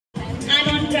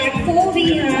track 4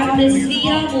 we have Miss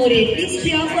Avyaan. Please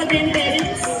cheer for them,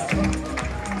 parents.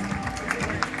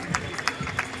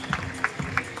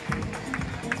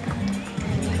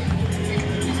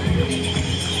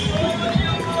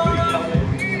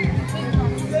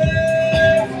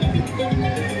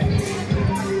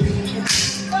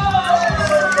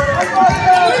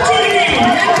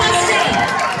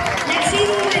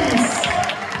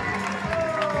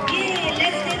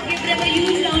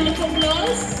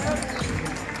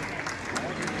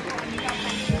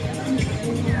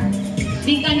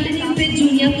 We continue with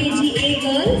Junior KG A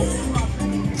girls.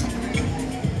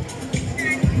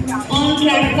 On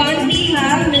track 1 we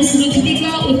have Miss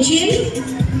Rutika Uchil.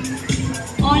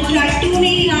 On track 2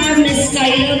 we have Miss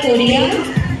Skylar Korea.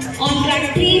 On track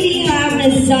 3 we have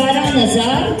Miss Zara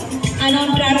Nazar. And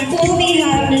on track 4 we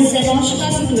have Miss Zanoshka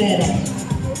Sutwera.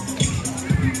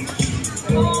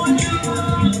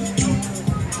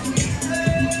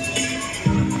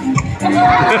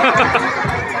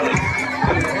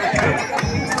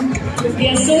 They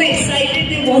are so excited,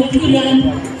 they want to run.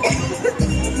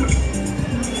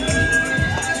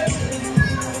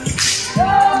 Come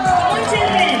on,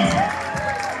 children.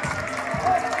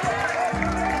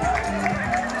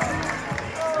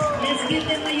 Let's give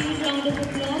them a huge round of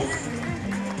applause.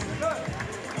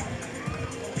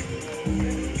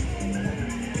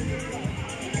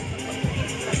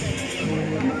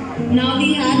 Now we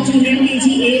have Junior KG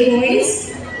A boys.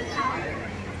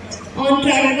 On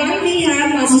track 1 we have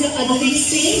Master Advait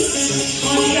Singh.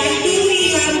 On track 2 we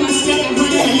have Master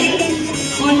Avyaan Malik.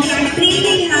 On track 3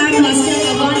 we have Master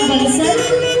Avyaan Bansal.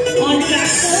 On track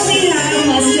 4 we have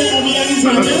Master Avyaan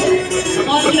Jadhav.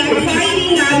 On track 5 we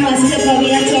have Master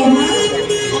Bhavya Chauhan.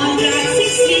 On track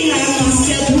 6 we have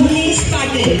Master Bhunesh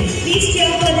Patil. Please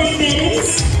cheer for their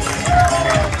parents.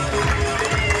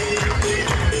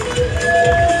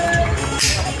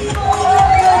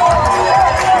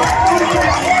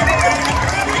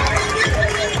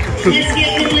 Let's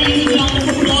give them a huge round of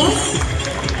applause.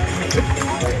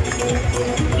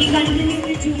 We continue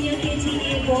with Junior KG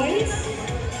A boys.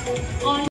 On